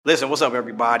Listen, what's up,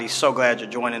 everybody? So glad you're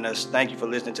joining us. Thank you for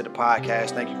listening to the podcast.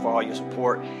 Thank you for all your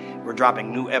support. We're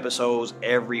dropping new episodes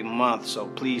every month, so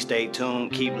please stay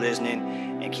tuned, keep listening,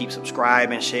 and keep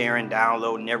subscribing, sharing,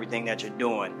 downloading everything that you're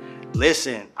doing.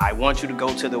 Listen, I want you to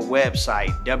go to the website,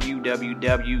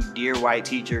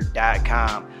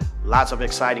 www.dearwhiteteacher.com. Lots of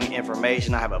exciting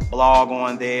information. I have a blog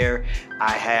on there.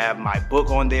 I have my book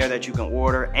on there that you can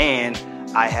order, and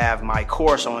I have my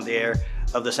course on there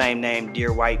of the same name,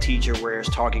 Dear White Teacher, where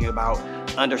it's talking about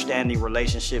understanding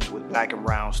relationships with Black and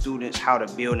brown students, how to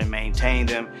build and maintain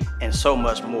them, and so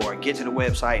much more. Get to the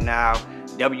website now,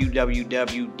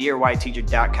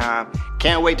 www.dearwhiteteacher.com.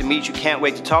 Can't wait to meet you. Can't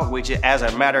wait to talk with you. As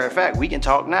a matter of fact, we can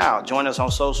talk now. Join us on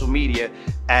social media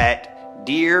at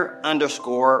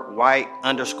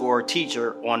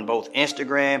Dear_White_Teacher on both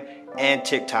Instagram and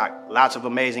TikTok. Lots of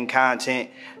amazing content.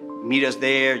 Meet us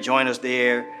there. Join us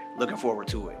there. Looking forward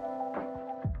to it.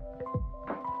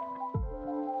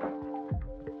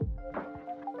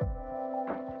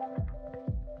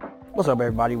 What's up,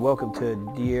 everybody? Welcome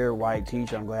to Dear White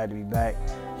Teacher. I'm glad to be back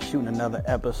shooting another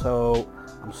episode.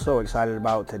 I'm so excited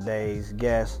about today's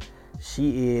guest.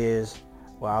 She is,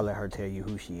 well, I'll let her tell you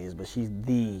who she is, but she's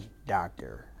the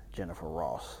Dr. Jennifer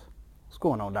Ross. What's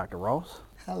going on, Dr. Ross?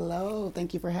 Hello.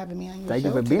 Thank you for having me on your show. Thank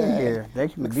you for being here.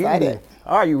 Thank you for being excited. here.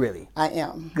 Are you really? I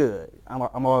am. Good.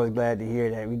 I'm always glad to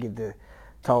hear that. We get to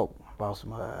talk about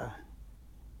some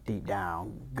deep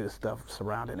down good stuff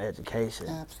surrounding education.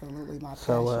 Absolutely, my passion.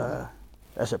 So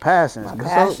that's your passion. My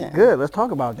passion. So, good. Let's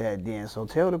talk about that then. So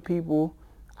tell the people,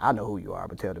 I know who you are,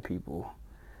 but tell the people,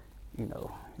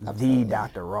 Absolutely. The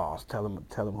Dr. Ross. Tell them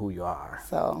who you are.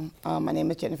 So my name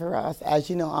is Jennifer Ross. As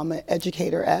you know, I'm an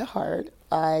educator at heart.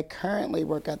 I currently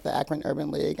work at the Akron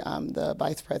Urban League. I'm the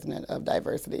Vice President of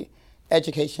Diversity,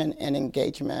 Education, and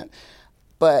Engagement.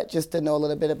 But just to know a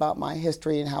little bit about my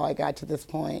history and how I got to this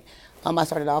point, I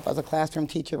started off as a classroom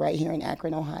teacher right here in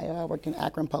Akron, Ohio. I worked in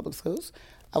Akron Public Schools.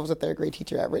 I was a third grade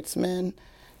teacher at Ritzman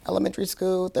Elementary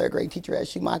School, third grade teacher at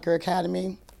Schumacher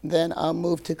Academy. Then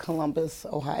moved to Columbus,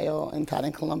 Ohio, and taught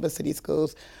in Columbus City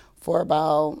Schools for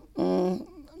about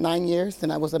 9 years.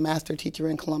 Then I was a master teacher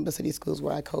in Columbus City Schools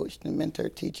where I coached and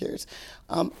mentored teachers.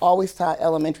 Always taught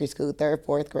elementary school, third,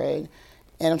 fourth grade.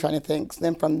 And I'm trying to think.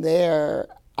 Then from there,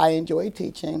 I enjoyed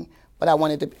teaching, but I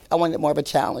wanted more of a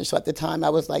challenge. So at the time, I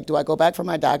was like, do I go back for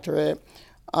my doctorate?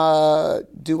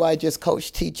 Do I just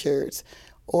coach teachers?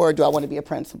 Or do I want to be a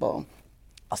principal?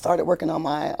 I started working on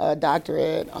my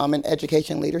doctorate in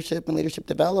education leadership and leadership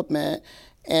development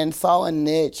and saw a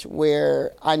niche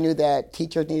where I knew that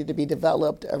teachers needed to be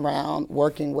developed around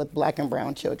working with Black and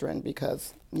brown children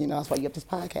because, that's why you have this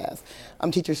podcast.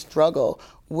 Teachers struggle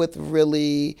with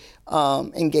really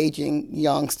engaging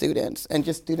young students and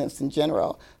just students in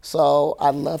general. So I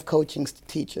love coaching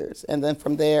teachers. And then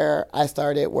from there, I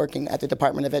started working at the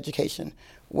Department of Education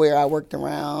where I worked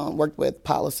with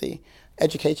policy.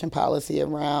 Education policy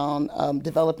around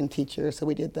developing teachers. So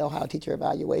we did the Ohio Teacher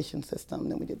Evaluation System,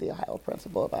 then we did the Ohio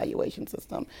Principal Evaluation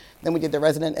System. Then we did the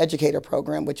Resident Educator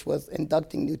Program, which was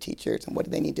inducting new teachers and what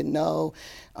do they need to know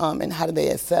and how do they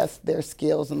assess their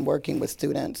skills in working with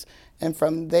students. And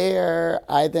from there,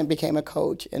 I then became a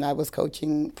coach and I was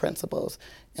coaching principals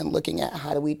and looking at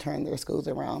how do we turn their schools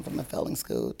around from a failing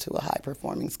school to a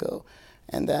high-performing school.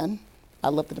 And then I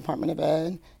left the Department of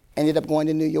Ed. Ended up going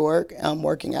to New York,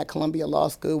 working at Columbia Law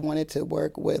School, wanted to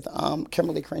work with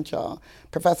Kimberly Crenshaw,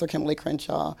 Professor Kimberly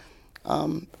Crenshaw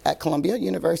at Columbia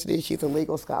University. She's a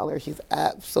legal scholar. She's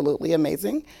absolutely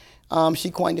amazing.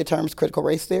 She coined the terms critical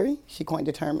race theory. She coined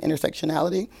the term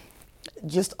intersectionality.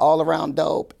 Just all around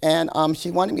dope. And she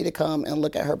wanted me to come and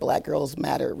look at her Black Girls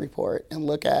Matter report and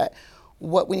look at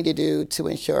what we need to do to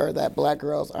ensure that Black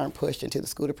girls aren't pushed into the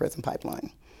school-to-prison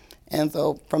pipeline. And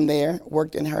so from there,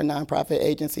 worked in her nonprofit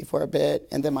agency for a bit,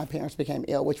 and then my parents became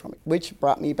ill, which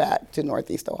brought me back to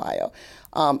Northeast Ohio.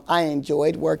 I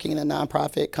enjoyed working in a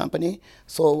nonprofit company,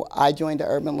 so I joined the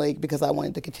Urban League because I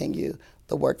wanted to continue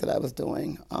the work that I was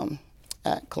doing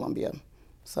at Columbia.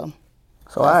 So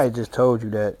I had just told you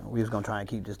that we was gonna try and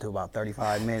keep this to about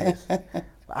 35 minutes.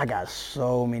 I got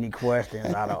so many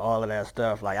questions out of all of that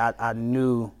stuff. Like I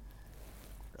knew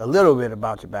a little bit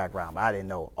about your background, but I didn't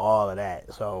know all of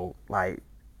that. So, I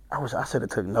should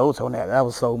have took notes on that. That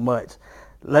was so much.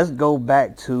 Let's go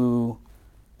back to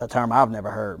a term I've never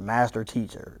heard, master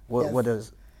teacher. What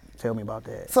does, tell me about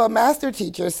that. So a master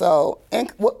teacher,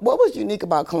 and what was unique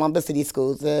about Columbus City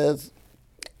Schools is,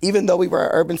 even though we were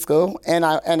an urban school, and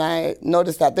I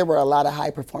noticed that there were a lot of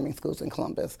high-performing schools in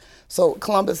Columbus. So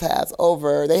Columbus have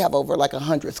over like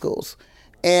 100 schools.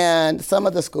 And some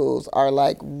of the schools are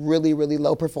like really, really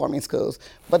low performing schools,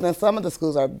 but then some of the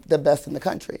schools are the best in the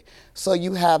country. So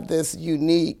you have this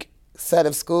unique set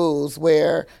of schools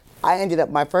where I ended up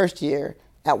my first year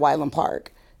at Wyland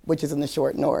Park, which is in the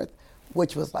short north,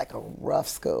 which was like a rough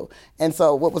school. And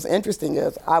so what was interesting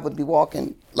is I would be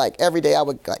walking, like every day I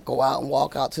would like go out and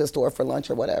walk out to the store for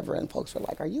lunch or whatever, and folks were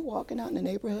like, "Are you walking out in the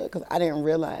neighborhood?" Because I didn't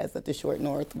realize that the short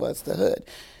north was the hood.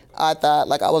 I thought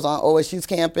like I was on OSU's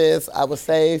campus, I was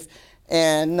safe,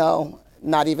 and no,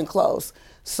 not even close.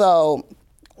 So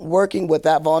working with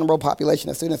that vulnerable population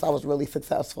of students, I was really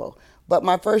successful. But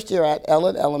my first year at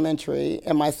Ellen Elementary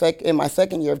and in my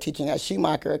second year of teaching at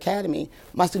Schumacher Academy,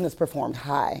 my students performed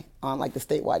high on like the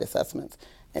statewide assessments.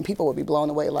 And people would be blown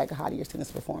away, like, how do your students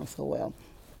perform so well?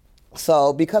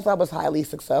 So because I was highly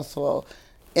successful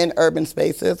in urban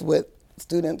spaces with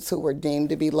students who were deemed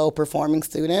to be low performing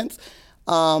students,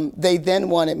 they then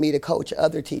wanted me to coach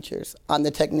other teachers on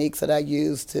the techniques that I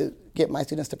used to get my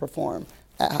students to perform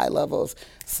at high levels.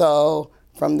 So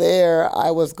from there, I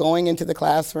was going into the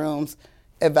classrooms,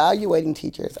 evaluating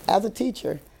teachers. As a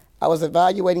teacher, I was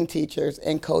evaluating teachers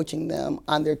and coaching them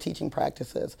on their teaching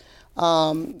practices,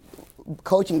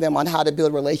 coaching them on how to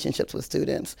build relationships with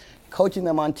students, coaching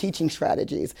them on teaching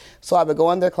strategies. So I would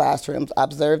go in their classrooms,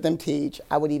 observe them teach.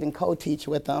 I would even co-teach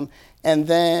with them. And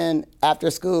then after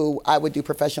school, I would do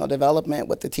professional development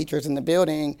with the teachers in the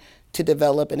building to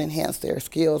develop and enhance their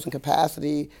skills and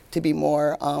capacity to be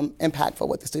more impactful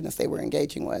with the students they were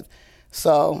engaging with.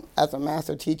 So as a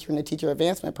master teacher in the teacher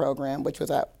advancement program, which was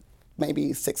at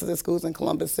maybe 6 of the schools in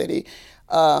Columbus City,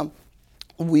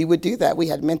 we would do that. We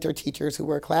had mentor teachers who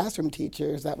were classroom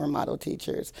teachers that were model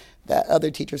teachers that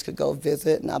other teachers could go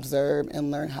visit and observe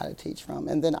and learn how to teach from.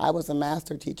 And then I was a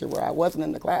master teacher where I wasn't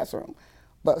in the classroom,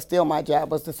 but still my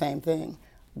job was the same thing: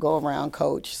 go around,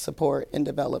 coach, support, and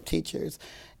develop teachers.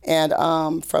 And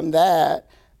from that,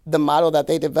 the model that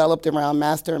they developed around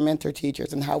master and mentor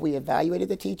teachers and how we evaluated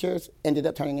the teachers ended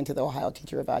up turning into the Ohio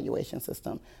Teacher Evaluation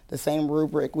System. The same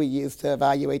rubric we used to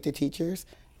evaluate the teachers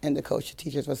and to coach the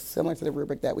teachers was similar to the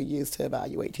rubric that we used to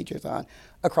evaluate teachers on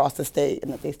across the state,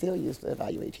 and that they still use to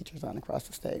evaluate teachers on across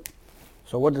the state.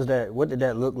 So what did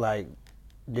that look like?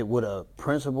 Would a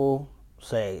principal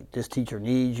say this teacher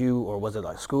needs you, or was it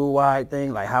like school-wide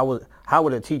thing? Like how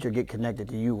would a teacher get connected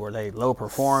to you? Were they low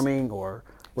performing, or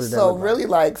what did that look like? So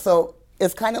really, so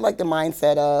it's kind of like the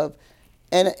mindset of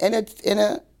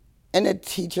in the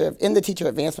teacher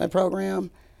advancement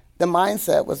program, the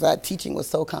mindset was that teaching was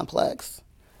so complex.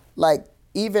 Like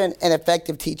even an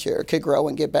effective teacher could grow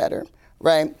and get better,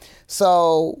 right?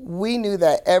 So we knew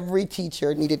that every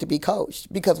teacher needed to be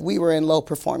coached because we were in low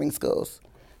performing schools,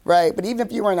 right? But even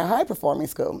if you were in a high performing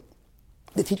school,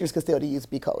 the teachers could still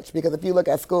be coached, because if you look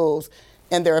at schools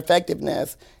and their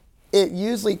effectiveness, it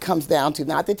usually comes down to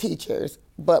not the teachers,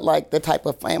 but like the type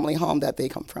of family home that they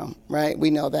come from, right? We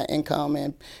know that income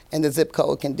and the zip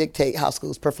code can dictate how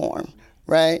schools perform,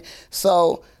 right?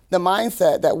 So the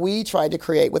mindset that we tried to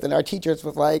create within our teachers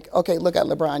was like, okay, look at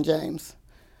LeBron James.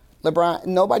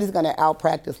 Nobody's going to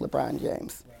out-practice LeBron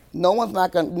James.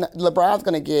 LeBron's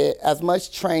going to get as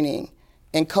much training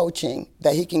and coaching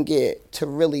that he can get to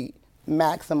really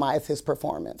maximize his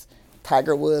performance.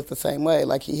 Tiger Woods the same way,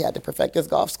 like he had to perfect his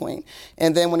golf swing.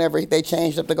 And then whenever they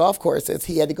changed up the golf courses,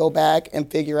 he had to go back and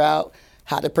figure out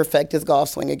how to perfect his golf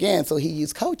swing again. So he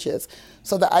used coaches.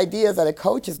 So the idea is that a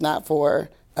coach is not for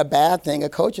a bad thing. A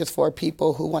coach is for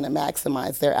people who want to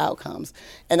maximize their outcomes.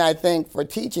 And I think for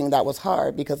teaching, that was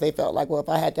hard because they felt like, well, if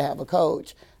I had to have a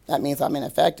coach, that means I'm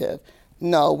ineffective.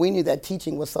 No, we knew that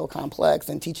teaching was so complex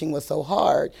and teaching was so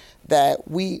hard that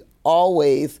we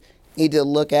always need to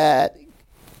look at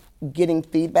getting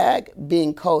feedback,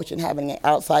 being coached, and having an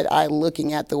outside eye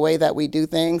looking at the way that we do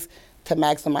things to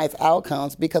maximize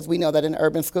outcomes, because we know that in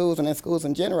urban schools and in schools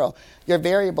in general, your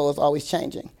variable is always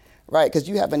changing, right? Because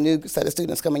you have a new set of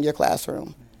students come in your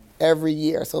classroom every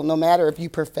year. So no matter if you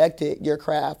perfected your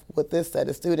craft with this set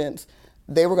of students,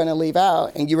 they were going to leave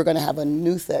out and you were going to have a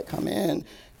new set come in,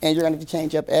 and you're going to have to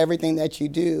change up everything that you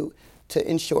do to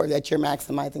ensure that you're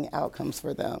maximizing outcomes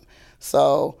for them.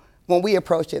 So when we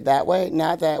approached it that way,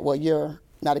 not that, well, you're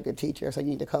not a good teacher, so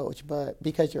you need to coach, but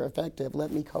because you're effective,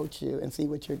 let me coach you and see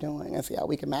what you're doing and see how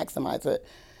we can maximize it.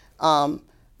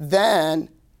 Then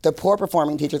the poor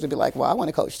performing teachers would be like, well, I want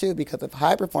to coach too, because if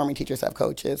high performing teachers have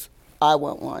coaches, I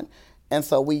want one. And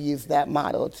so we used that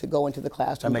model to go into the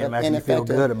classroom. That made them actually feel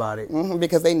good about it.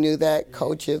 Because they knew that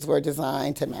coaches were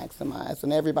designed to maximize,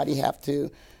 and everybody have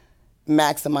to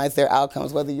maximize their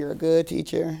outcomes, whether you're a good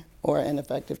teacher or an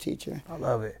effective teacher. I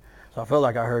love it. So I feel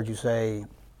like I heard you say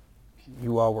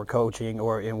you all were coaching,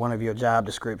 or in one of your job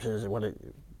descriptions,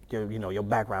 your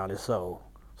background is so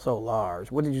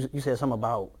large. What did you said something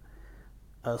about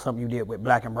something you did with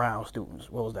black and brown students?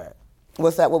 What was that?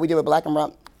 What's that? What we did with black and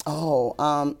brown? Oh,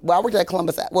 well, I worked at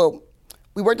Columbus. Well,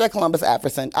 we worked at Columbus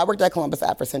Afrocentric. I worked at Columbus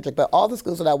Afrocentric, but all the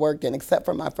schools that I worked in, except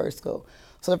for my first school.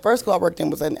 So the first school I worked in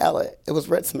was in Ellet. It was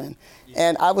Ritzman.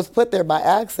 And I was put there by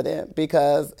accident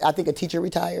because I think a teacher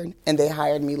retired, and they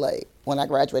hired me late when I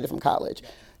graduated from college.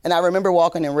 And I remember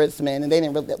walking in Ritzman,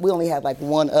 and we only had like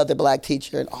one other black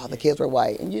teacher, and all the kids were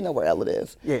white. And you know where Ellet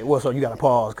is. Yeah, well, so you got to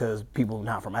pause because people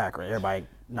not from Akron, everybody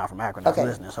not from Akron that's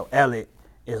listening. So Ellet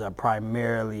is a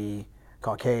primarily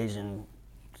Caucasian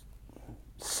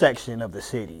section of the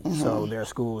city. Mm-hmm. So their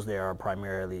schools there are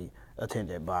primarily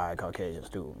attended by Caucasian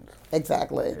students.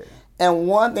 Exactly. Yeah. And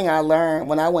one thing I learned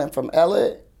when I went from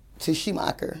Ellet to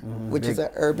Schumacher, which is an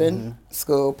urban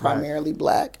school, primarily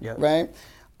black, right?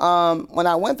 When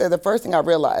I went there, the first thing I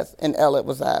realized in Ellet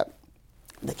was that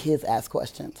the kids asked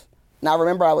questions. Now, I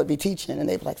remember I would be teaching, and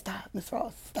they'd be like, "Stop, Miss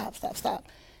Ross, stop."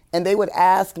 And they would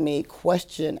ask me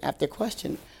question after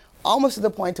question, almost to the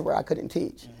point to where I couldn't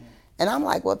teach. And I'm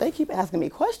like, well, if they keep asking me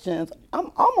questions,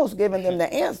 I'm almost giving them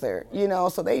the answer,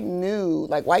 So they knew,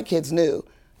 like white kids knew,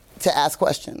 to ask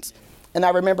questions. And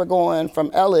I remember going from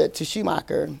Ellet to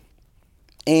Schumacher,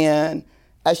 and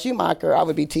at Schumacher, I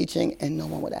would be teaching, and no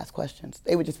one would ask questions.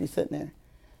 They would just be sitting there.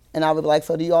 And I would be like,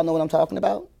 so do you all know what I'm talking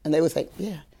about? And they would say,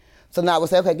 yeah. So now I would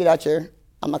say, okay, get out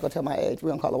I'm not going to tell my age. We're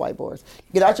going to call it whiteboards.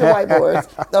 Get out your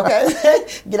whiteboards,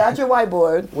 okay? Get out your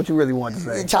whiteboard. What you really want to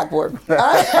say? Chalkboard.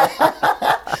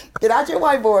 Get out your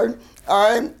whiteboard,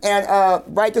 all right, and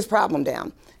write this problem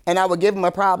down. And I would give them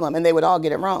a problem, and they would all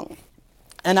get it wrong.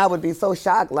 And I would be so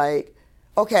shocked, like,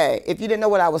 okay, if you didn't know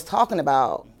what I was talking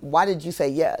about, why did you say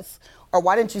yes? Or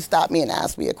why didn't you stop me and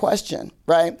ask me a question,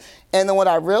 right? And then what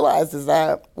I realized is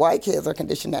that white kids are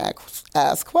conditioned to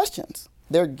ask questions.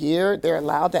 They're geared, they're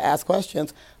allowed to ask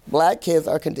questions. Black kids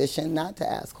are conditioned not to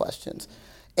ask questions.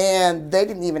 And they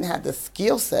didn't even have the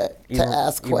skill set to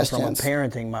ask questions. From a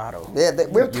parenting model. Yeah,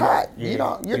 we're taught.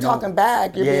 You're talking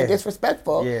back, you're being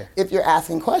disrespectful if you're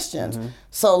asking questions.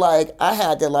 So like I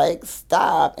had to like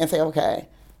stop and say, okay,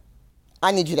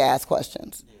 I need you to ask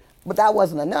questions. But that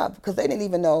wasn't enough because they didn't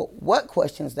even know what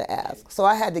questions to ask. So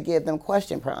I had to give them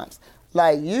question prompts.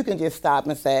 Like you can just stop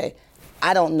and say,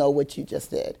 I don't know what you just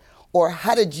did. Or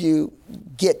how did you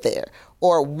get there?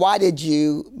 Or why did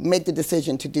you make the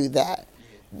decision to do that?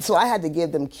 So I had to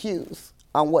give them cues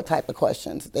on what type of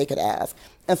questions they could ask.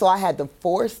 And so I had to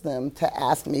force them to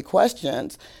ask me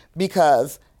questions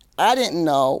because I didn't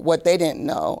know what they didn't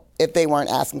know if they weren't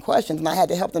asking questions. And I had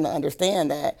to help them to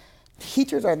understand that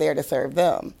teachers are there to serve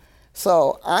them.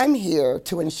 So I'm here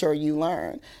to ensure you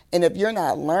learn. And if you're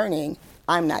not learning,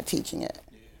 I'm not teaching it.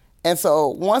 And so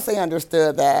once they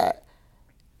understood that,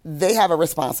 they have a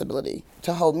responsibility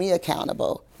to hold me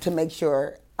accountable to make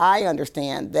sure I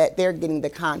understand that they're getting the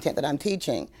content that I'm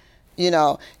teaching,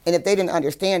 and if they didn't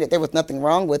understand it, there was nothing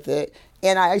wrong with it.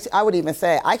 And I would even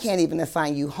say, I can't even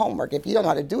assign you homework. If you don't know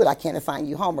how to do it, I can't assign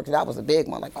you homework. That was a big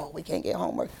one, like, oh, we can't get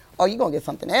homework. Oh, you're going to get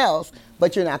something else,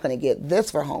 but you're not going to get this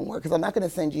for homework because I'm not going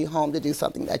to send you home to do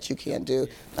something that you can't do.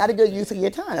 Not a good use of your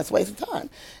time. That's a waste of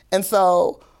time. And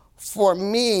so for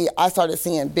me, I started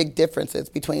seeing big differences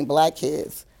between black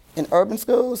kids in urban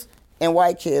schools and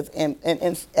white kids. And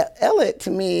Ellet,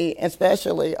 to me,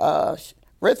 especially,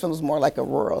 Ritzman was more like a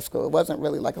rural school. It wasn't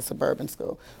really like a suburban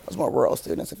school. It was more rural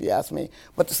students, if you ask me.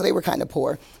 But so they were kind of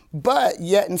poor. But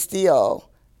yet and still,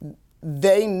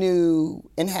 they knew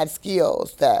and had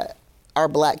skills that our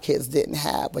black kids didn't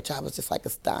have, which I was just like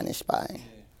astonished by,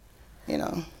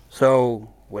 So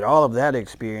with all of that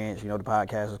experience, the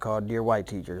podcast is called Dear White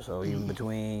Teacher. So even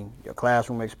between your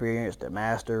classroom experience, the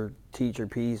master teacher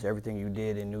piece, everything you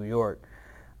did in New York,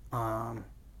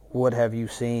 what have you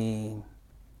seen?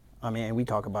 I mean, we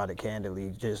talk about it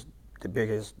candidly, just the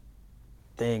biggest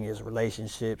thing is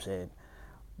relationships and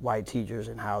white teachers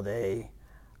and how they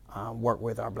work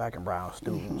with our black and brown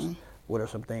students. What are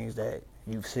some things that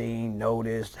you've seen,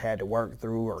 noticed, had to work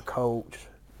through or coach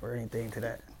or anything to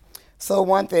that? So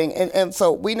one thing, and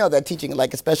so we know that teaching,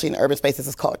 like especially in urban spaces,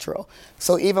 is cultural.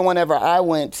 So even whenever I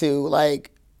went to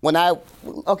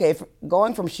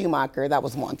going from Schumacher, that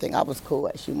was one thing. I was cool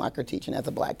at Schumacher teaching as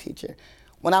a black teacher.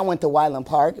 When I went to Wyland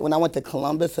Park, when I went to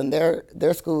Columbus and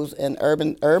their schools in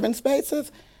urban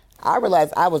spaces, I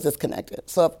realized I was disconnected.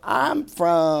 So if I'm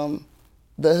from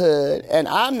the hood and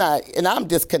I'm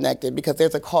disconnected because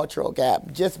there's a cultural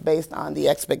gap just based on the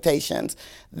expectations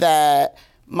that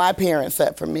my parents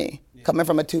set for me. Coming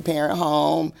from a 2-parent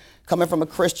home, coming from a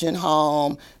Christian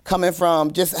home, coming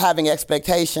from just having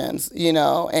expectations,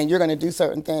 and you're going to do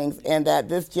certain things, and that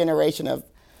this generation of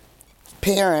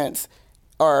parents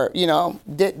or,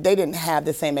 they didn't have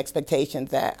the same expectations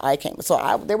that I came.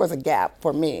 So there was a gap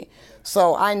for me.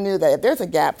 So I knew that if there's a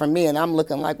gap for me and I'm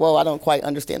looking like, well, I don't quite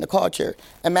understand the culture,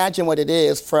 imagine what it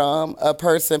is for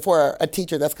a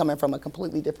teacher that's coming from a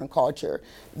completely different culture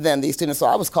than these students. So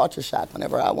I was culture shocked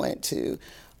whenever I went to,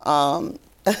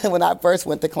 when I first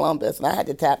went to Columbus, and I had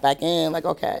to tap back in, like,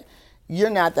 okay, you're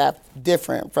not that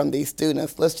different from these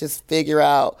students. Let's just figure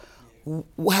out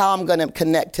how I'm going to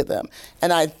connect to them.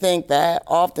 And I think that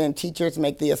often teachers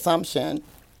make the assumption,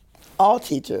 all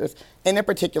teachers, and in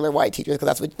particular white teachers,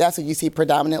 because that's what you see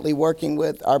predominantly working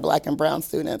with our black and brown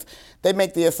students, they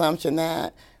make the assumption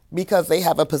that because they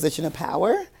have a position of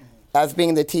power as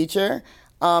being the teacher,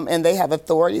 and they have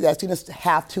authority, that students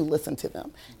have to listen to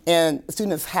them, and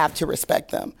students have to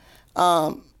respect them.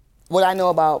 What I know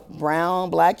about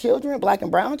black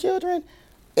and brown children,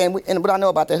 and what I know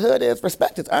about the hood is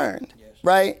respect is earned,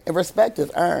 right? And respect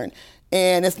is earned,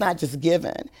 and it's not just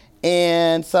given.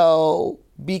 And so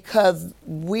because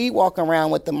we walk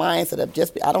around with the mindset of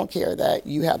I don't care that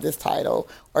you have this title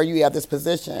or you have this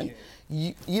position,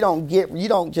 you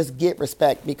don't just get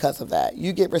respect because of that.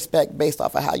 You get respect based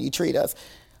off of how you treat us.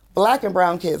 Black and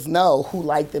brown kids know who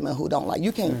like them and who don't like.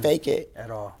 You can't fake it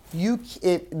at all.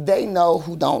 If they know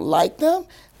who don't like them.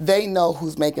 They know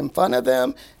who's making fun of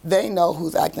them. They know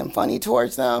who's acting funny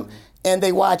towards them, and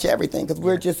they watch everything because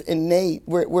we're just innate.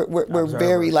 We're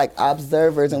very like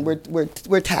observers, and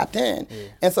we're tapped in. Yeah.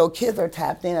 And so kids are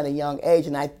tapped in at a young age,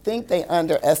 and I think they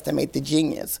underestimate the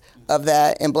genius of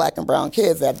that in black and brown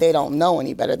kids, that they don't know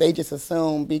any better. They just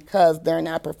assume because they're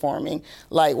not performing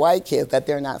like white kids that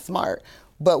they're not smart.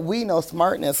 But we know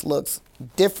smartness looks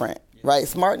different, right?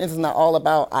 Smartness is not all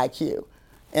about IQ.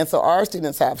 And so our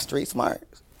students have street smart.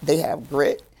 They have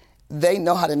grit. They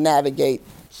know how to navigate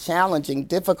challenging,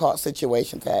 difficult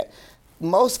situations that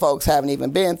most folks haven't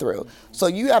even been through. So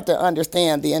you have to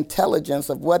understand the intelligence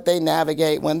of what they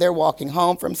navigate when they're walking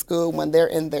home from school, when they're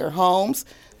in their homes.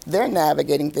 They're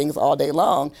navigating things all day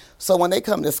long. So when they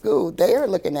come to school, they're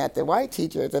looking at the white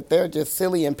teachers. If they're just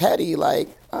silly and petty, like,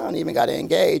 I don't even got to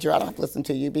engage or I don't have to listen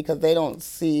to you, because they don't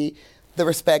see the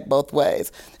respect both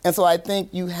ways. And so I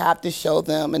think you have to show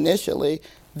them initially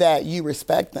that you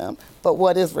respect them. But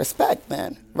what is respect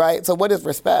then, right? So what is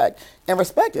respect? And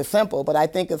respect is simple, but I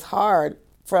think it's hard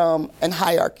from a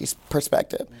hierarchy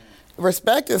perspective.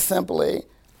 Respect is simply,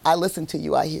 I listen to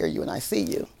you, I hear you, and I see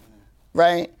you,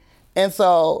 right? And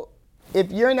so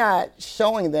if you're not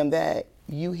showing them that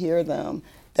you hear them,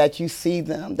 that you see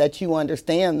them, that you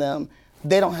understand them,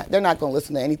 they're not going to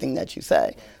listen to anything that you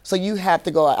say. So you have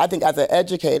to go out. I think as an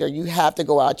educator, you have to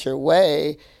go out your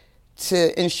way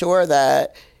to ensure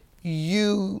that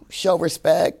you show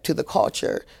respect to the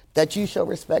culture, that you show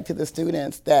respect to the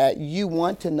students, that you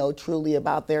want to know truly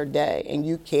about their day and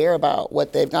you care about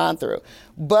what they've gone through.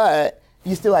 But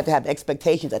you still have to have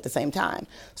expectations at the same time.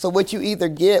 So what you either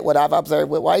get, what I've observed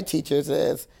with white teachers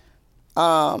is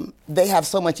they have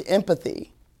so much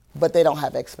empathy, but they don't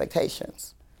have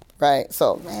expectations, right?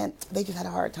 So, man, they just had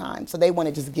a hard time. So they want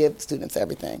to just give students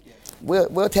everything.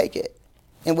 We'll take it,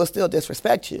 and we'll still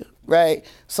disrespect you, right?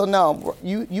 So no,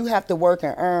 you have to work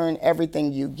and earn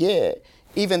everything you get,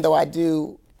 even though I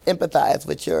do empathize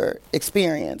with your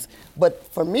experience.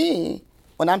 But for me,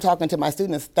 when I'm talking to my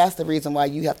students, that's the reason why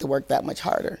you have to work that much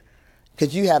harder,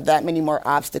 because you have that many more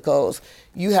obstacles.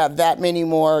 You have that many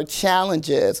more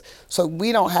challenges. So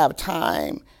we don't have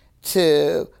time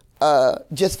to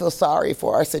just feel sorry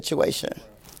for our situation.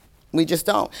 We just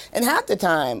don't. And half the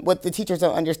time, what the teachers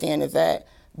don't understand is that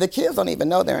the kids don't even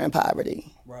know they're in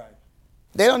poverty. Right.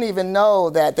 They don't even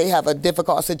know that they have a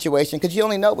difficult situation, because you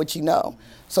only know what you know.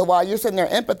 So while you're sitting there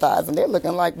empathizing, they're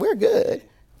looking like, we're good.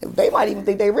 They might even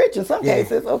think they're rich in some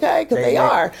cases, okay? Because they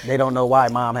are. They don't know why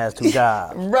mom has 2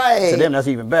 jobs. Right. To them, that's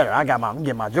even better. I'm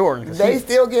getting my Jordans. They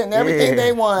still getting everything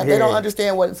they want. They don't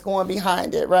understand what's going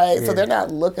behind it, right? So they're not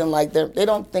looking like they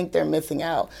don't think they're missing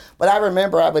out. But I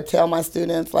remember I would tell my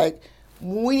students, like,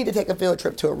 we need to take a field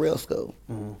trip to a real school.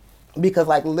 Mm-hmm. Because,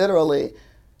 like, literally,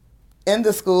 in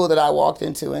the school that I walked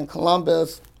into in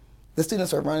Columbus, the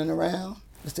students were running around.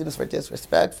 The students were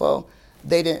disrespectful.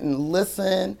 They didn't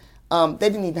listen. They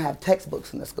didn't even have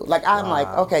textbooks in the school. Like, I'm like,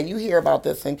 okay, you hear about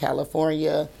this in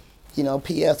California,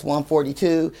 PS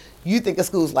 142. You think of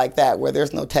schools like that where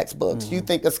there's no textbooks. Mm-hmm. You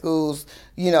think of schools,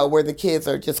 where the kids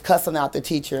are just cussing out the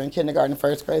teacher in kindergarten,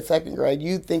 first grade, second grade.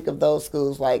 You think of those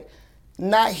schools like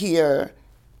not here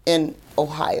in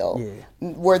Ohio,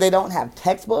 where they don't have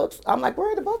textbooks. I'm like,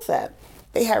 where are the books at?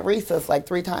 They had recess like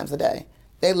 3 times a day.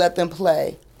 They let them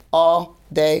play all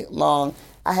day long.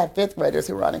 I had fifth graders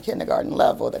who were on a kindergarten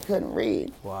level that couldn't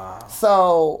read. Wow.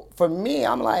 So for me,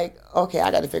 I'm like, okay,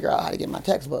 I got to figure out how to get my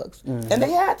textbooks. And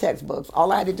they had textbooks.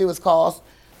 All I had to do was call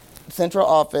central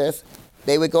office.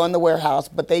 They would go in the warehouse,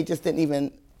 but they just didn't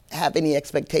even have any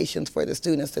expectations for the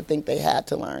students to think they had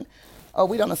to learn. Oh,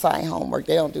 we don't assign homework.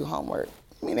 They don't do homework.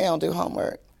 I mean, they don't do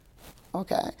homework.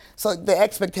 Okay. So the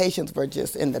expectations were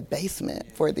just in the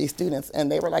basement for these students. And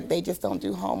they were like, they just don't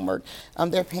do homework.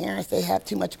 Their parents, they have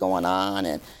too much going on.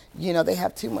 And, they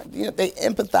have too much,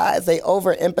 they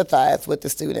over-empathize with the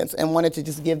students and wanted to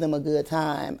just give them a good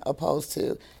time opposed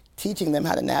to teaching them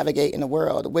how to navigate in the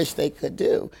world, which they could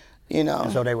do,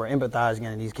 And so they were empathizing,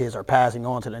 and these kids are passing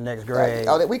on to the next grade.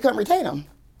 Oh, we couldn't retain them.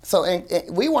 So and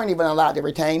we weren't even allowed to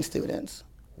retain students.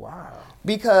 Wow.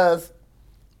 Because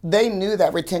they knew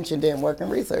that retention didn't work,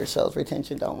 and research shows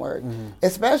retention don't work,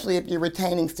 especially if you're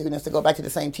retaining students to go back to the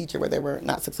same teacher where they were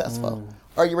not successful.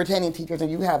 Or you're retaining teachers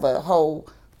and you have a whole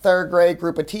third grade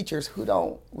group of teachers who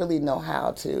don't really know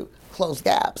how to close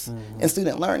gaps in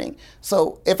student learning.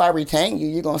 So if I retain you,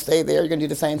 you're going to stay there, you're going to do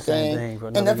the same thing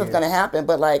and nothing's going to happen.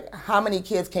 But like, how many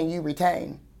kids can you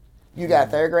retain? You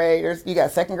got third graders, you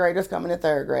got second graders coming to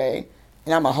third grade,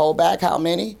 and I'm going to hold back how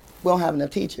many? We don't have enough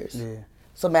teachers. Yeah.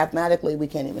 So mathematically, we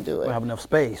can't even do it. We don't have enough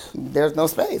space. There's no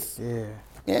space. Yeah.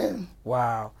 Yeah.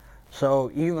 Wow.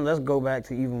 So let's go back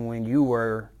to even when you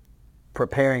were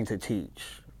preparing to teach,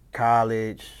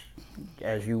 college,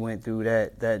 as you went through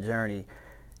that journey,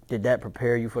 did that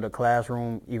prepare you for the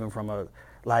classroom, even from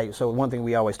so one thing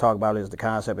we always talk about is the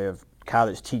concept of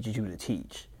college teaches you to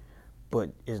teach, but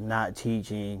is not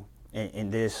teaching,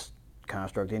 in this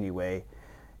construct anyway,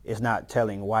 it's not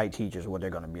telling white teachers what they're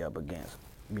going to be up against.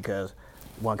 Because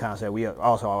one concept we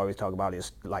also always talk about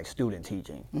is like student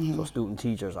teaching. So student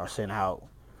teachers are sent out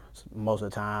most of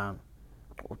the time,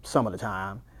 some of the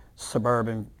time,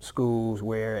 suburban schools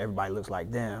where everybody looks like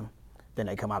them. Then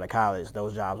they come out of college,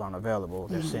 those jobs aren't available.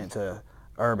 They're sent to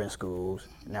urban schools.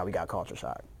 Now we got culture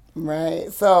shock.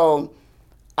 Right. So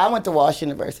I went to Walsh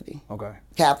University. Okay.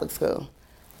 Catholic school.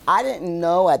 I didn't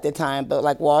know at the time, but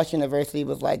like Walsh University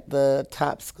was like the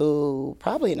top school,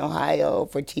 probably in Ohio,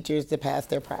 for teachers to pass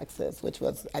their praxis, which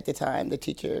was at the time the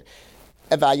teacher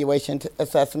evaluation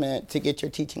assessment to get your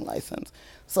teaching license.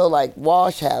 So like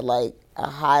Walsh had like a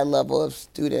high level of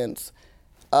students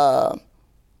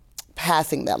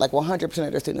passing that. Like 100%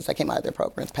 of their students that came out of their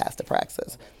programs passed the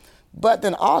praxis. But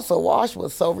then also Walsh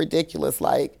was so ridiculous.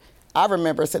 Like I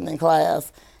remember sitting in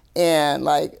class and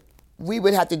like we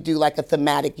would have to do like a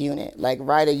thematic unit, like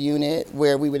write a unit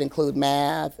where we would include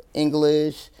math,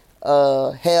 English,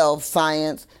 health,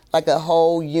 science, like a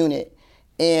whole unit.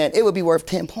 And it would be worth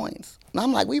 10 points. And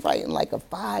I'm like, we writing like a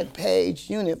 5-page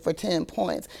unit for 10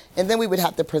 points. And then we would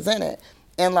have to present it.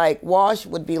 And like Walsh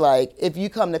would be like, if you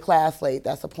come to class late,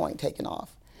 that's a point taken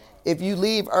off. If you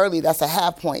leave early, that's a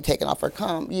half point taken off, or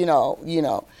come,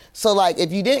 So like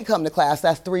if you didn't come to class,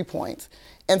 that's 3 points.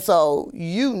 And so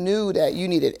you knew that you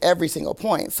needed every single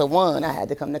point. So one, I had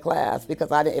to come to class because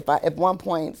if 1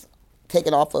 point's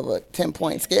taken off of a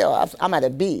 10-point scale, I'm at a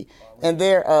B. And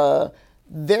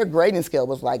their grading scale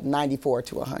was like 94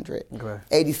 to 100. Okay.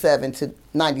 87 to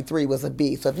 93 was a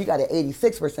B. So if you got an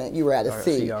 86%, you were at a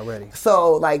C. Already.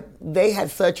 So like they had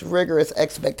such rigorous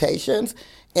expectations,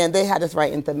 and they had us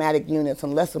write in thematic units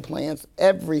and lesson plans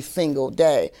every single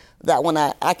day. That when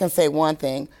I can say one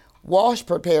thing, Walsh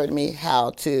prepared me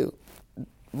how to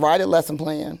write a lesson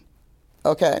plan,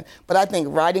 okay? But I think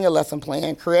writing a lesson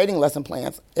plan, creating lesson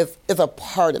plans is a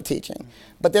part of teaching.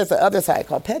 But there's the other side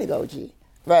called pedagogy,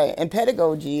 right? And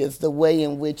pedagogy is the way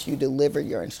in which you deliver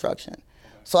your instruction.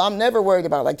 So I'm never worried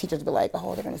about like teachers be like,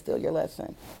 oh, they're gonna steal your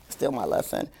lesson, steal my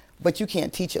lesson. But you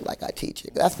can't teach it like I teach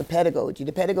it. That's the pedagogy.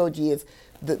 The pedagogy is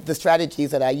the strategies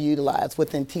that I utilize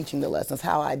within teaching the lessons,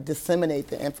 how I disseminate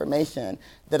the information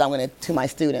that I'm going to my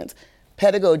students.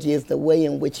 Pedagogy is the way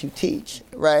in which you teach,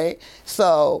 right?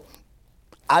 So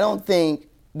I don't think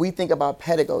we think about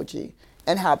pedagogy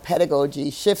and how pedagogy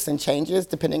shifts and changes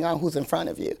depending on who's in front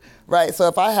of you, right? So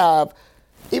if I have,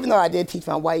 even though I did teach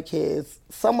my white kids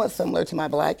somewhat similar to my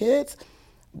black kids,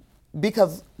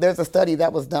 because there's a study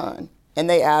that was done, and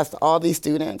they asked all these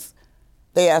students,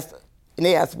 they asked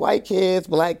white kids,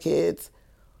 black kids,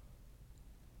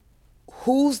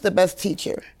 who's the best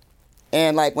teacher?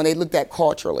 And like when they looked at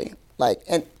culturally, like,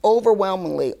 and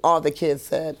overwhelmingly all the kids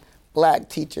said black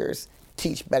teachers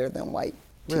teach better than white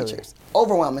teachers.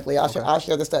 Overwhelmingly, I'll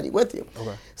share the study with you.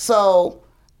 Okay. So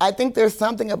I think there's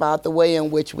something about the way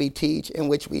in which we teach, in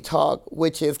which we talk,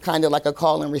 which is kind of like a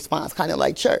call and response, kind of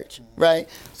like church, right?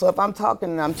 So if I'm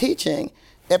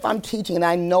teaching and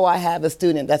I know I have a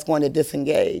student that's going to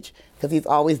disengage, because he's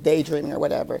always daydreaming or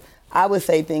whatever. I would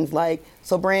say things like,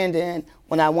 so Brandon,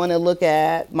 when I want to look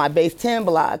at my base 10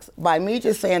 blocks, by me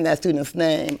just saying that student's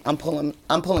name, I'm pulling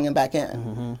him back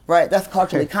in, right? That's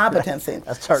culturally competency.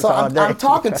 That's church so all day. I'm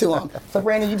talking to him. So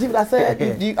Brandon, you see what I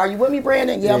said? Are you with me,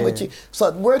 Brandon? Yeah, I'm with you.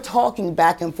 So we're talking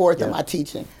back and forth in my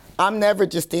teaching. I'm never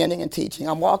just standing and teaching.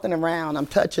 I'm walking around, I'm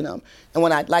touching them. And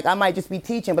when I might just be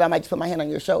teaching, but I might just put my hand on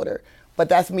your shoulder. But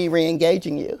that's me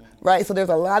re-engaging you, right? So there's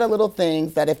a lot of little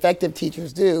things that effective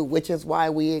teachers do, which is why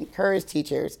we encourage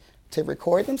teachers to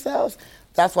record themselves.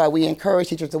 That's why we encourage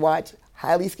teachers to watch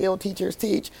highly skilled teachers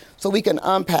teach, so we can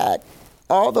unpack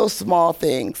all those small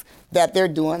things that they're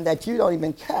doing that you don't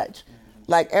even catch.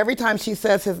 Like every time she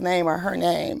says his name or her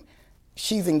name,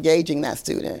 she's engaging that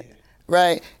student,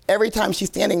 right? Every time she's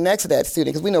standing next to that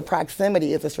student, because we know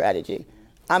proximity is a strategy,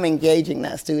 I'm engaging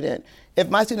that student. If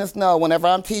my students know whenever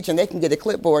I'm teaching, they can get a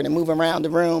clipboard and move around the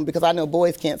room, because I know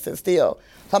boys can't sit still.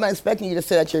 So I'm not expecting you to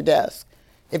sit at your desk.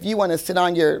 If you want to sit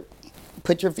on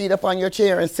put your feet up on your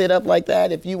chair and sit up like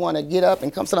that. If you want to get up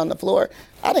and come sit on the floor,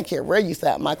 I didn't care where you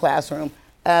sat in my classroom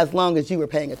as long as you were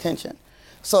paying attention.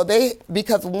 So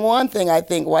because one thing I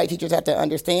think white teachers have to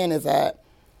understand is that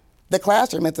the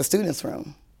classroom is the student's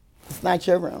room. It's not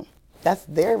your room. That's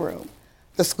their room.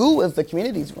 The school is the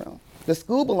community's room. The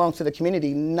school belongs to the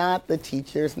community, not the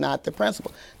teachers, not the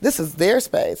principal. This is their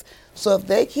space. So if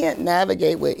they can't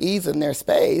navigate with ease in their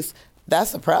space,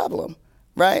 that's a problem,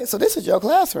 right? So this is your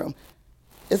classroom.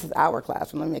 This is our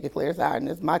classroom. Let me make it clear. It's ours, and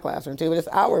it's my classroom too, but it's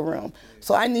our room.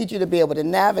 So I need you to be able to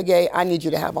navigate. I need you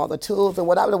to have all the tools. And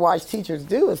what I would watch teachers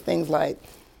do is things like,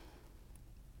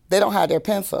 they don't have their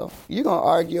pencil. You're going to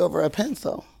argue over a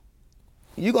pencil.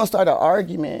 You're going to start an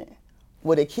argument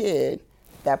with a kid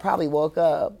that probably woke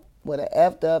up with an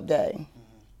effed up day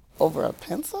over a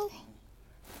pencil.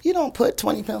 You don't put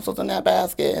 20 pencils in that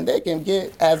basket and they can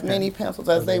get as many pencils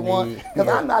as they want. Because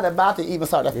I'm not about to even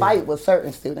start a fight with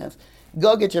certain students.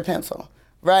 Go get your pencil,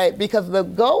 right? Because the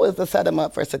goal is to set them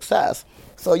up for success.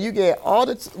 So you get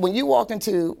when you walk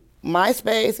into my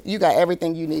space, you got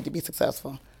everything you need to be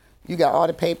successful. You got all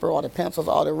the paper, all the pencils,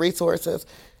 all the resources.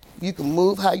 You can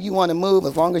move how you want to move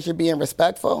as long as you're being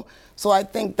respectful. So I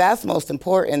think that's most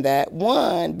important, that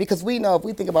one, because we know if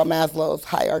we think about Maslow's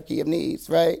hierarchy of needs,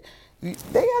 right? They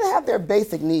gotta have their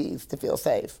basic needs to feel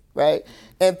safe, right?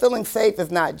 And feeling safe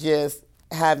is not just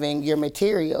having your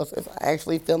materials. It's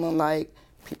actually feeling like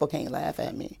people can't laugh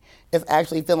at me. It's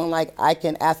actually feeling like I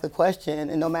can ask a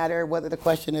question, and no matter whether the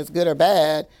question is good or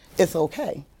bad, it's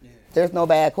okay. There's no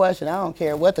bad question. I don't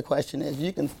care what the question is.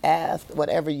 You can ask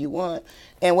whatever you want.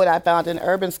 And what I found in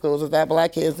urban schools is that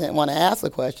black kids didn't want to ask a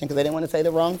question because they didn't want to say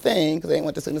the wrong thing, because they didn't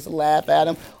want the students to laugh at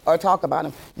them or talk about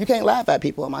them. You can't laugh at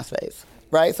people in my space,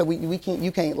 right? So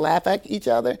you can't laugh at each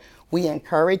other. We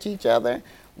encourage each other.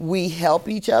 We help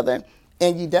each other.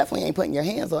 And you definitely ain't putting your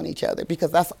hands on each other,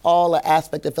 because that's all an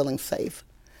aspect of feeling safe.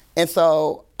 And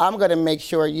so I'm going to make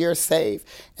sure you're safe.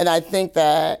 And I think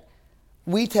that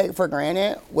we take for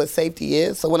granted what safety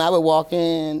is. So when I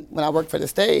worked for the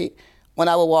state, when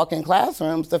I would walk in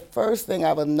classrooms, the first thing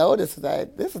I would notice is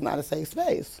that this is not a safe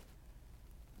space.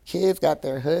 Kids got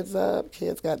their hoods up.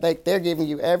 They're giving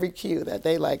you every cue that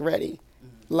they ready.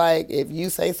 Like, if you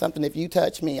say something, if you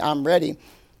touch me, I'm ready.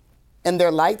 And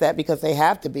they're like that because they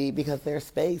have to be, because their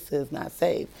space is not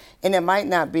safe. And it might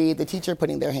not be the teacher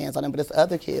putting their hands on them, but it's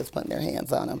other kids putting their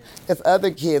hands on them. It's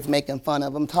other kids making fun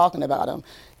of them, talking about them.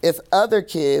 It's other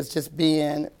kids just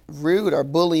being rude or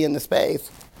bullying the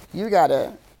space. You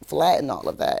gotta flatten all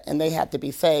of that, and they have to be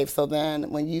safe. So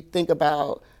then when you think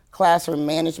about classroom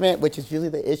management, which is usually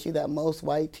the issue that most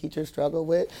white teachers struggle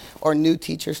with, or new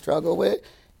teachers struggle with,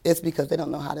 it's because they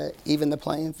don't know how to even the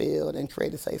playing field and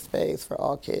create a safe space for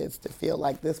all kids to feel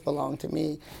like this belongs to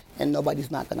me and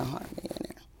nobody's not going to harm me in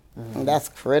there. Mm-hmm. And that's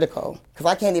critical, because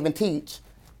I can't even teach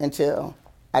until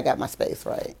I got my space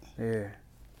right. Yeah.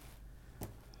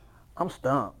 I'm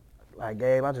stumped. Like,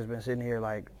 Gabe, I just been sitting here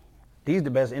these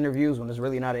the best interviews when it's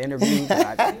really not an interview.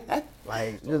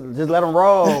 Just let them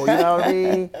roll, you know what I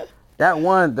mean?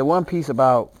 The one piece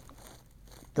about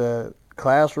the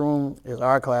classroom is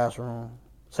our classroom.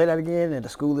 Say that again, and the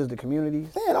school is the community?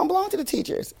 Yeah, it don't belong to the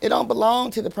teachers. It don't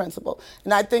belong to the principal.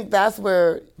 And I think that's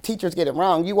where teachers get it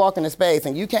wrong. You walk into space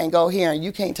and you can't go here and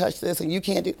you can't touch this and you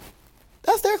can't do,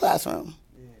 that's their classroom.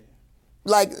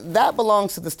 Yeah. That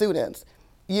belongs to the students.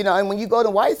 And when you go to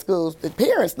white schools, the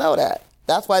parents know that.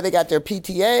 That's why they got their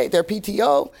PTA, their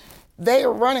PTO.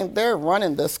 They're running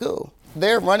the school.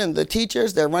 They're running the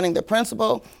teachers, they're running the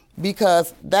principal,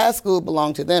 because that school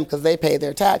belongs to them because they pay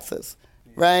their taxes.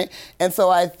 Right? And so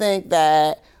I think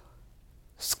that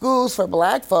schools for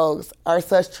black folks are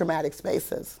such traumatic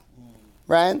spaces,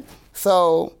 right?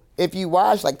 So if you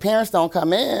watch, like parents don't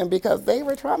come in because they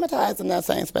were traumatized in that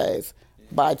same space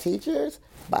by teachers,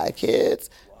 by kids,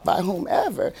 by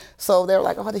whomever. So they're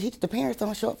like, oh, the parents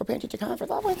don't show up for parent-teacher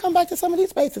conference. I wouldn't come back to some of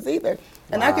these spaces either.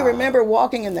 And I can remember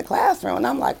walking in the classroom and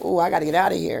I'm like, oh, I got to get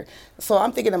out of here. So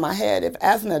I'm thinking in my head, if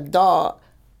as an adult,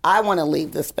 I want to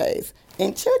leave this space.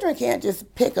 And children can't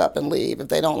just pick up and leave if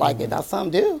they don't like it. Now,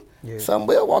 some do. Yeah. Some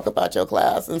will walk up out your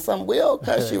class, and some will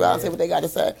cuss you out and say what they got to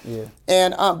say. Yeah.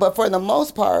 And but for the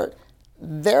most part,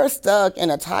 they're stuck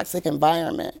in a toxic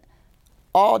environment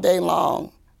all day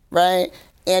long, right?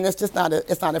 And it's just not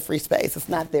a free space. It's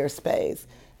not their space.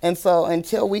 And so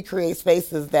until we create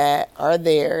spaces that are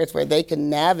theirs, where they can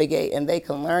navigate and they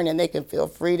can learn and they can feel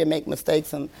free to make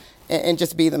mistakes and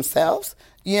just be themselves,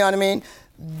 you know what I mean?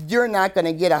 You're not going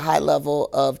to get a high level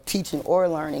of teaching or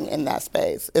learning in that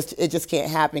space. It just can't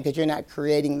happen because you're not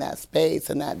creating that space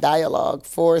and that dialogue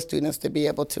for students to be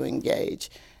able to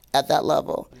engage at that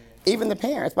level. Even the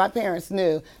parents, my parents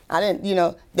knew,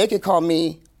 they could call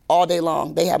me all day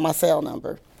long. They had my cell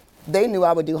number. They knew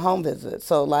I would do home visits.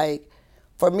 So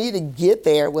for me to get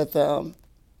there with them,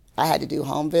 I had to do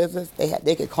home visits.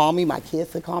 They could call me, my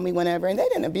kids could call me whenever, and they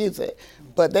didn't abuse it,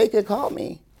 but they could call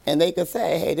me. And they could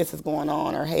say, hey, this is going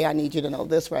on, or hey, I need you to know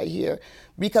this right here.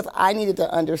 Because I needed to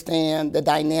understand the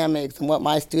dynamics and what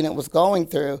my student was going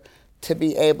through to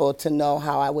be able to know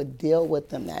how I would deal with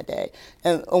them that day.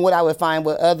 And what I would find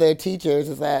with other teachers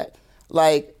is that,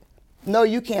 no,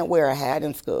 you can't wear a hat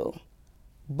in school.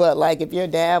 But if your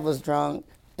dad was drunk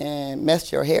and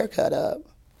messed your haircut up,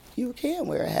 you can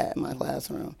wear a hat in my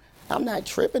classroom. I'm not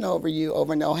tripping over you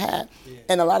over no hat. Yeah.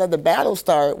 And a lot of the battles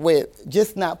start with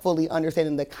just not fully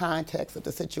understanding the context of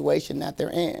the situation that they're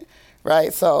in,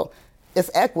 right? So it's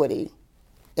equity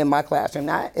in my classroom.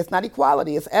 It's not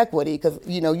equality, it's equity, because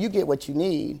you get what you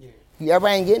need. Yeah.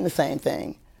 Everybody ain't getting the same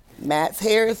thing. Matt's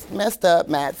hair is messed up.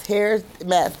 Matt's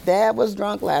dad was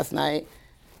drunk last night,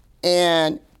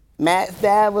 and Matt's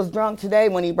dad was drunk today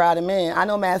when he brought him in. I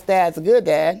know Matt's dad's a good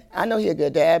dad. I know he's a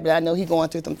good dad, but I know he's going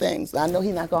through some things. I know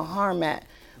he's not going to harm Matt.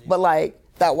 But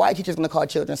that white teacher's going to call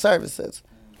children's services,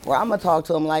 where I'm going to talk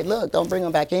to him look, don't bring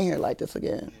him back in here like this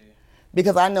again.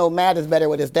 Because I know Matt is better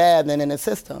with his dad than in his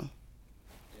system.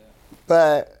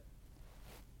 But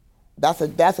that's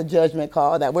a judgment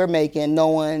call that we're making,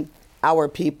 knowing our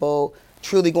people,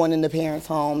 truly going into parents'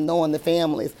 home, knowing the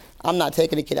families. I'm not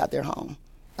taking a kid out their home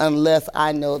unless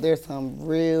I know there's some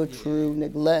real, true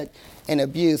neglect and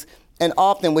abuse. And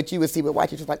often what you would see with white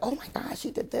teachers, oh my gosh,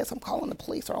 she did this, I'm calling the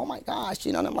police, or oh my gosh,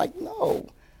 and I'm like, no,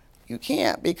 you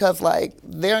can't, because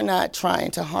they're not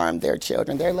trying to harm their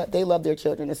children. They love their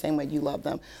children the same way you love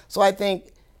them. So I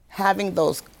think having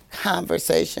those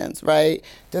conversations, right,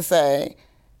 to say,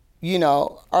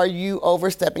 are you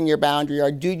overstepping your boundary, or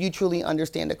do you truly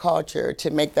understand the culture to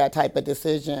make that type of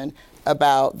decision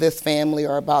about this family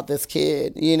or about this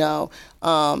kid,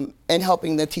 and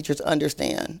helping the teachers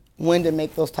understand when to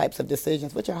make those types of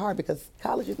decisions, which are hard because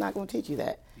college is not going to teach you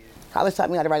that. Yeah. College taught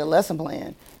me how to write a lesson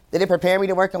plan. Did it prepare me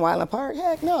to work in Wyland Park?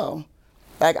 Heck no.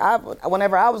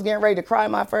 Whenever I was getting ready to cry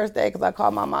my first day because I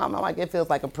called my mom, I'm like, it feels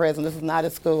like a prison. This is not a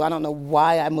school. I don't know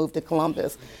why I moved to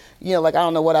Columbus. I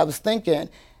don't know what I was thinking.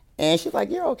 And she's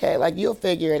like, you're okay. You'll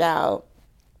figure it out.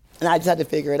 And I just had to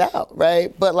figure it out,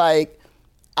 right? But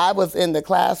I was in the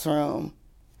classroom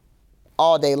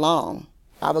all day long.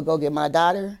 I would go get my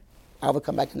daughter. I would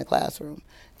come back in the classroom.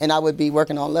 And I would be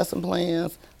working on lesson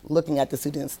plans, looking at the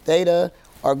students' data,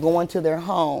 or going to their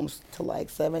homes till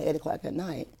 7, 8 o'clock at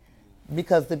night.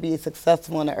 Because to be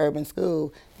successful in an urban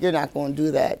school, you're not going to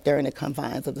do that during the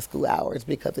confines of the school hours,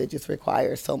 because it just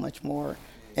requires so much more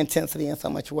intensity and so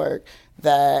much work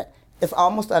that it's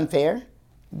almost unfair,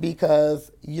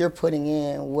 because you're putting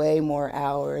in way more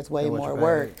hours, way more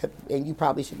work, and you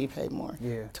probably should be paid more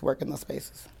to work in those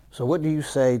spaces. So what do you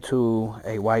say to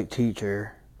a white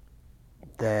teacher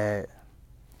that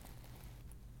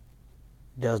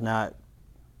does not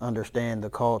understand the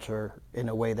culture in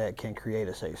a way that can create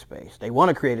a safe space? They want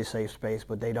to create a safe space,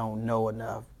 but they don't know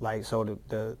enough. So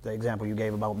the example you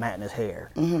gave about Matt and his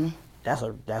hair, mm-hmm.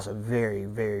 that's a very,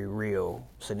 very real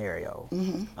scenario.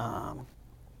 Mm-hmm.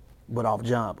 But off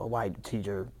jump, a white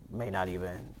teacher may not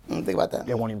even think about that.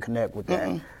 They won't even connect with that.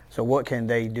 Mm-mm. So what can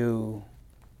they do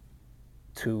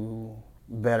to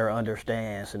better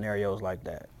understand scenarios like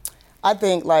that? I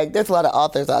think there's a lot of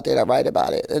authors out there that write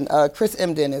about it, and Chris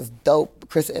Emdin is dope.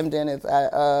 Chris Emdin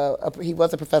is he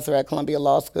was a professor at Columbia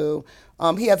Law School.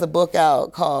 He has a book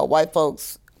out called White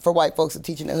Folks to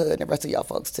Teach in the Hood, and the rest of y'all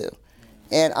folks too.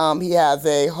 And he has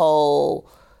a whole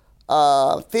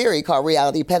theory called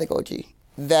reality pedagogy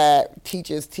that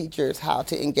teaches teachers how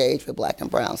to engage with Black and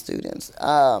brown students.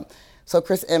 So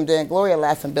Chris Emdin, Gloria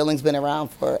Ladson-Billings been around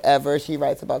forever. She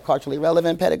writes about culturally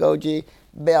relevant pedagogy.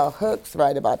 Bell Hooks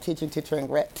write about teaching to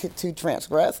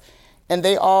transgress. And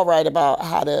they all write about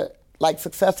how to, like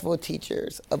successful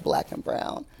teachers of Black and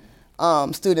brown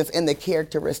students and the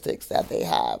characteristics that they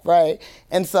have, right?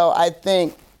 And so I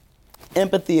think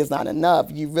empathy is not enough.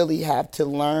 You really have to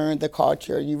learn the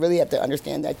culture. You really have to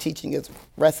understand that teaching is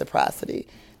reciprocity,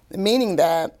 meaning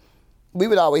that we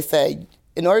would always say,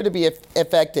 in order to be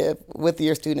effective with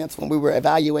your students, when we were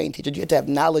evaluating teachers, you have to have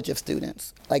knowledge of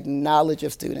students, like knowledge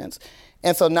of students.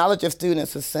 And so knowledge of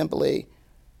students is simply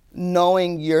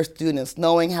knowing your students,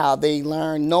 knowing how they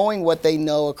learn, knowing what they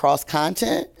know across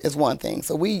content is one thing.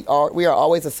 So we are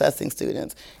always assessing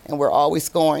students, and we're always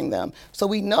scoring them. So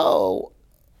we know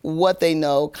what they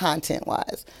know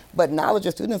content-wise. But knowledge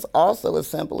of students also is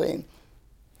simply,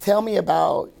 tell me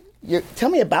about you.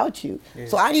 Yeah.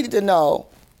 So I needed to know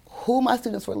who my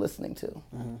students were listening to,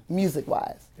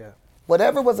 music-wise. Yeah.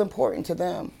 Whatever was important to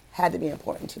them had to be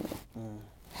important to me.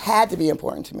 Had to be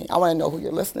important to me. I want to know who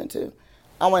you're listening to.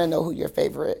 I want to know who your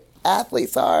favorite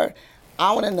athletes are.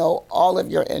 I want to know all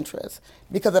of your interests.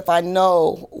 Because if I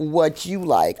know what you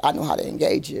like, I know how to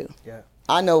engage you. Yeah.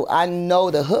 I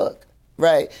know the hook.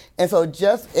 Right. And so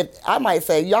if I might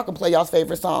say, y'all can play y'all's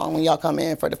favorite song when y'all come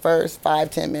in for the first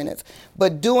 5-10 minutes,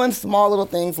 but doing small little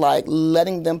things like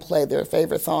letting them play their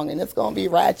favorite song, and it's going to be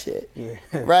ratchet. Yeah.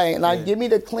 Right. Now, give me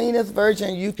the cleanest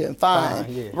version you can find.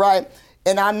 Yeah. Right.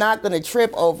 And I'm not going to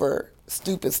trip over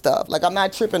stupid stuff. Like, I'm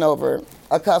not tripping over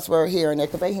a cuss word here and there,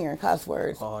 because they hearing cuss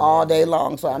words all day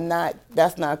long. So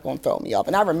that's not going to throw me off.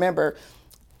 And I remember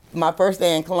my first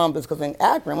day in Columbus, because in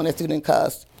Akron, when a student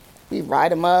cussed, we write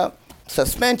them up.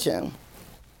 Suspension.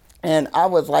 And I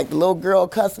was like, the little girl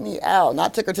cussed me out. And I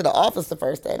took her to the office the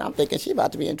first day, and I'm thinking she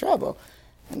about to be in trouble.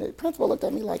 And the principal looked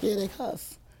at me like, yeah, they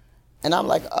cuss. And I'm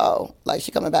like, oh, like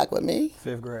she coming back with me?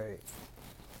 5th grade.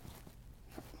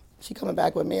 She coming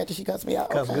back with me after she cussed me out?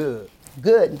 Cuss good.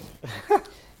 Good.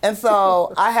 And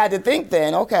so I had to think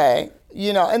then, okay,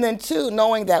 and then two,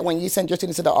 knowing that when you send your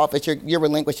students to the office, you're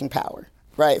relinquishing power,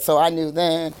 right? So I knew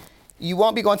then, you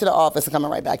won't be going to the office and coming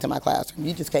right back to my classroom.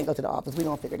 You just can't go to the office. We're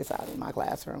going to figure this out in my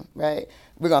classroom, right?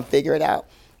 We're going to figure it out.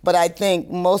 But I think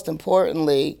most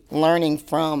importantly, learning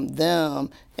from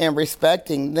them and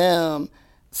respecting them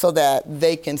so that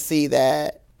they can see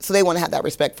that, so they want to have that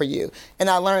respect for you.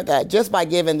 And I learned that just by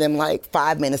giving them like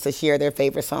 5 minutes to share their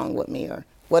favorite song with me or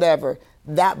whatever,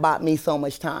 that bought me so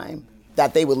much time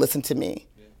that they would listen to me,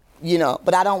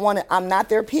 But I don't want to, I'm not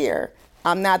their peer.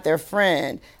 I'm not their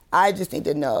friend. I just need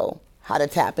to know how to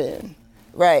tap in,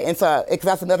 right? And so, because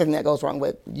that's another thing that goes wrong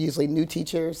with usually new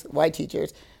teachers, white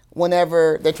teachers,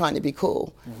 whenever they're trying to be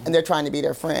cool and they're trying to be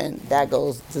their friend, that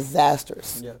goes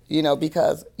disastrous,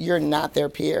 because you're not their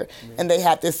peer. And they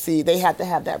have to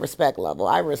have that respect level.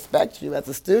 I respect you as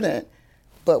a student,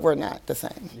 but we're not the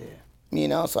same,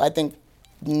 So I think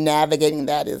navigating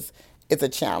that is a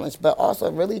challenge, but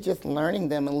also really just learning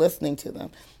them and listening to them.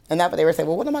 And that's what they were saying,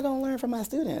 well, what am I going to learn from my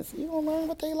students? You're going to learn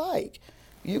what they like.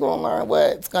 You're going to learn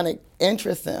what's going to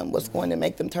interest them, what's going to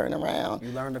make them turn around. You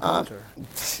learn the culture.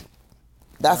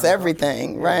 That's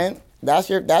everything, right?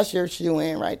 Yeah. That's your shoe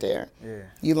in right there. Yeah.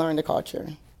 You learn the culture.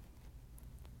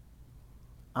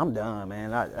 I'm done,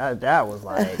 man. That was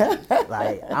like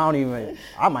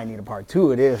I might need a part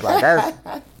 2 of this. Like,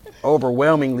 that's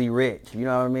overwhelmingly rich. You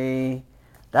know what I mean?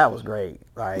 That was great.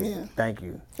 Like, thank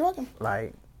you. You're welcome.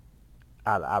 Like,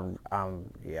 I'm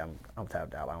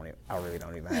tapped out. I really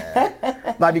don't even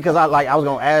have like, because I was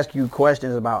gonna ask you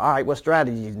questions about, all right, what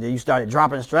strategies? And then you started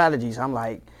dropping strategies. I'm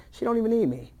like, she don't even need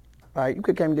me. Like, you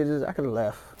could came and did this. I could have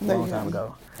left a long time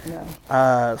ago.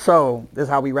 Yeah. So this is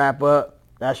how we wrap up.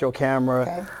 That's your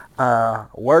camera.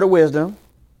 Okay. Word of wisdom.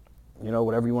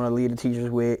 Whatever you want to lead the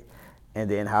teachers with, and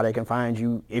then how they can find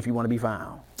you if you want to be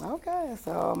found. Okay.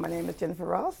 So my name is Jennifer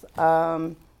Ross.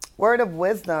 Word of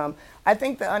wisdom, I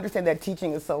think to understand that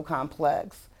teaching is so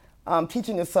complex.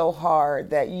 Teaching is so hard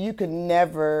that you can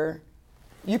never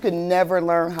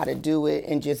learn how to do it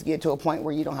and just get to a point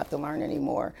where you don't have to learn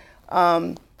anymore.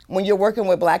 When you're working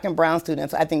with Black and brown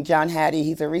students, I think John Hattie,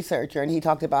 he's a researcher, and he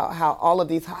talked about how all of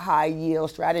these high yield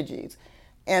strategies,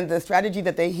 and the strategy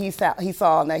that he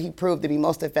saw and that he proved to be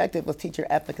most effective was teacher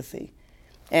efficacy.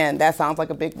 And that sounds like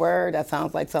a big word. That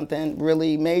sounds like something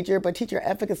really major. But teacher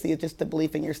efficacy is just the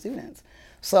belief in your students.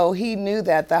 So he knew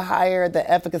that the higher the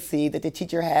efficacy that the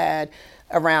teacher had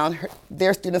around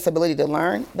their students' ability to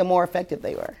learn, the more effective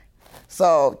they were.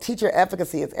 So teacher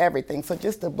efficacy is everything. So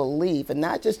just the belief, and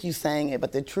not just you saying it,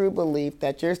 but the true belief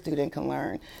that your student can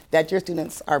learn, that your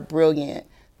students are brilliant,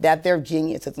 that they're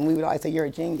geniuses. And we would always say, you're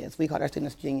a genius. We call our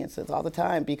students geniuses all the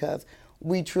time because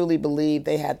we truly believe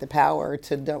they had the power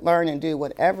to learn and do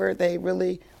whatever they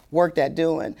really worked at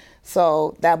doing.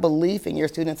 So that belief in your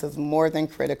students is more than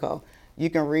critical. You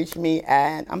can reach me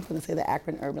at, I'm going to say the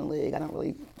Akron Urban League.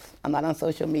 I'm not on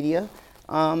social media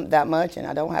that much, and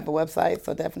I don't have a website.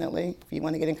 So definitely, if you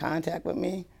want to get in contact with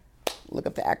me, look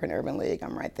up the Akron Urban League.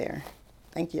 I'm right there.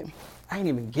 Thank you. I didn't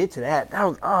even get to that. That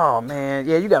was, oh man,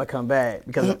 yeah, you got to come back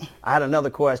because I had another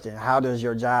question. How does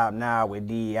your job now with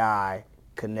DEI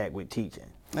connect with teaching?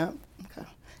 No,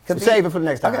 okay. Save it for the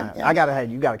next time. Okay, yeah.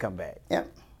 You got to come back. Yeah.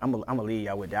 I'm gonna leave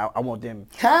y'all with that. I want them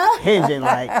hinging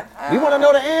like, we want to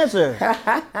know the answer.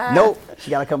 Nope. She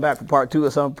got to come back for part 2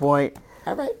 at some point.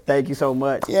 All right. Thank you so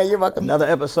much. Yeah, you're welcome. Another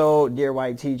episode, Dear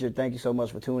White Teacher. Thank you so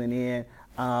much for tuning in.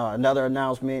 Another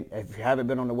announcement, if you haven't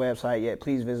been on the website yet,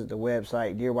 please visit the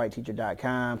website,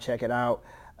 dearwhiteteacher.com. Check it out.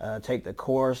 Take the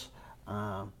course.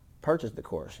 Purchase the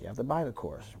course. You have to buy the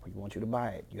course. We want you to buy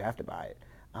it. You have to buy it.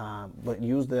 But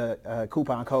use the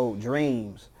coupon code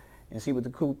DREAMS and see what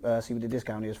the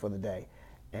discount is for the day.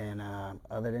 And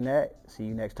other than that, see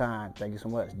you next time. Thank you so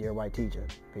much. Dear White Teacher.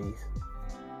 Peace.